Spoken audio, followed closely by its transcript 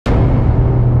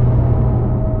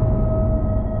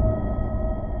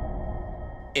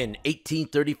In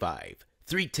 1835,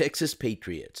 three Texas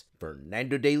patriots,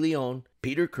 Fernando de Leon,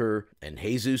 Peter Kerr, and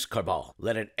Jesus Carbal,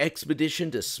 led an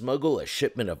expedition to smuggle a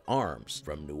shipment of arms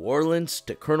from New Orleans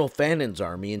to Colonel Fannon's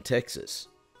army in Texas.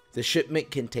 The shipment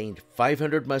contained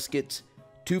 500 muskets,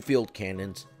 2 field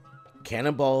cannons,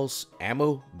 cannonballs,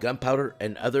 ammo, gunpowder,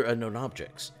 and other unknown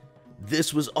objects.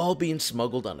 This was all being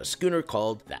smuggled on a schooner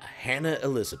called the Hannah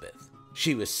Elizabeth.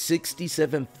 She was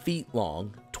 67 feet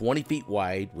long, 20 feet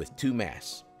wide, with 2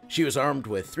 masts. She was armed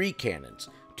with 3 cannons,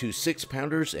 2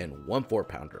 6-pounders and 1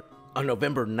 4-pounder. On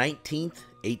November 19,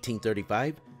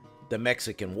 1835, the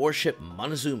Mexican warship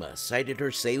Montezuma sighted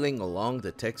her sailing along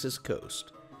the Texas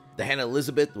coast. The Hannah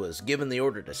Elizabeth was given the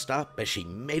order to stop, but she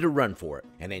made a run for it.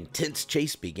 An intense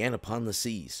chase began upon the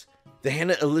seas. The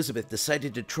Hannah Elizabeth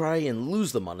decided to try and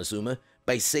lose the Montezuma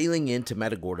by sailing into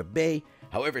Matagorda Bay.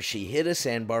 However, she hit a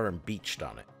sandbar and beached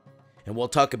on it. And we'll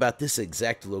talk about this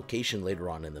exact location later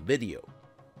on in the video.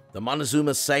 The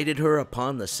Montezuma sighted her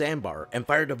upon the sandbar and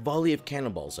fired a volley of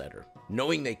cannonballs at her.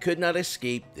 Knowing they could not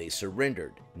escape, they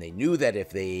surrendered. And they knew that if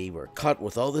they were caught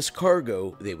with all this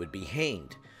cargo, they would be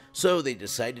hanged. So they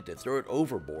decided to throw it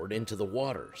overboard into the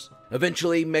waters.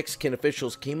 Eventually, Mexican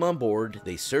officials came on board,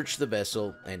 they searched the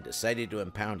vessel, and decided to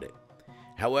impound it.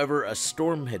 However, a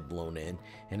storm had blown in,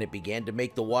 and it began to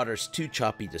make the waters too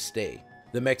choppy to stay.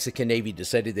 The Mexican Navy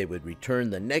decided they would return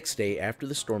the next day after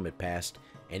the storm had passed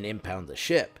and impound the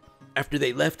ship. After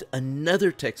they left,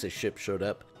 another Texas ship showed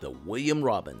up, the William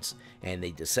Robbins, and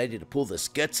they decided to pull this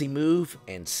gutsy move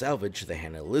and salvage the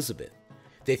Hannah Elizabeth.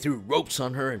 They threw ropes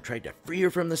on her and tried to free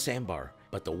her from the sandbar,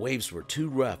 but the waves were too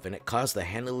rough and it caused the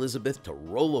Hannah Elizabeth to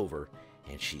roll over,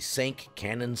 and she sank,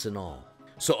 cannons and all.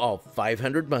 So all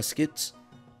 500 muskets,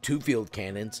 2 field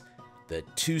cannons, the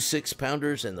 2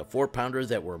 6-pounders and the 4-pounder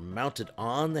that were mounted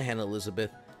on the Hannah Elizabeth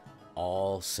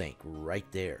all sank right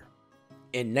there.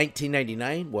 In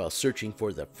 1999, while searching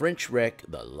for the French wreck,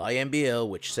 the L'Ambiel,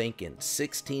 which sank in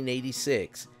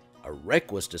 1686, a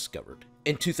wreck was discovered.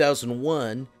 In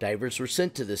 2001, divers were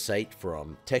sent to the site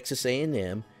from Texas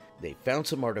A&M. They found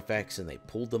some artifacts and they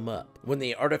pulled them up. When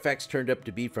the artifacts turned up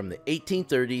to be from the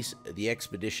 1830s, the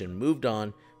expedition moved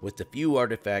on with the few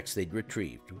artifacts they'd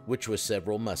retrieved, which was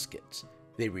several muskets.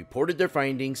 They reported their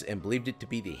findings and believed it to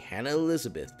be the Hannah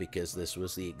Elizabeth because this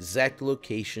was the exact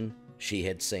location she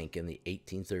had sank in the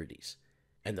 1830s.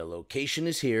 And the location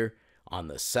is here on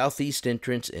the southeast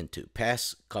entrance into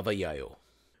Pass Cavallo.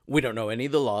 We don't know any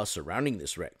of the laws surrounding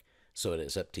this wreck, so it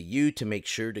is up to you to make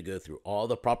sure to go through all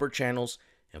the proper channels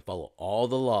and follow all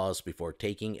the laws before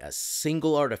taking a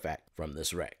single artifact from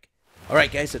this wreck.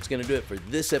 Alright guys, that's going to do it for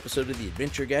this episode of the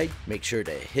Adventure Guide. Make sure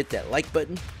to hit that like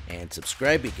button and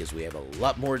subscribe because we have a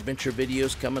lot more adventure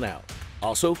videos coming out.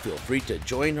 Also, feel free to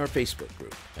join our Facebook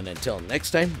group. And until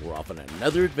next time, we're off on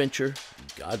another adventure.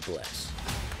 God bless.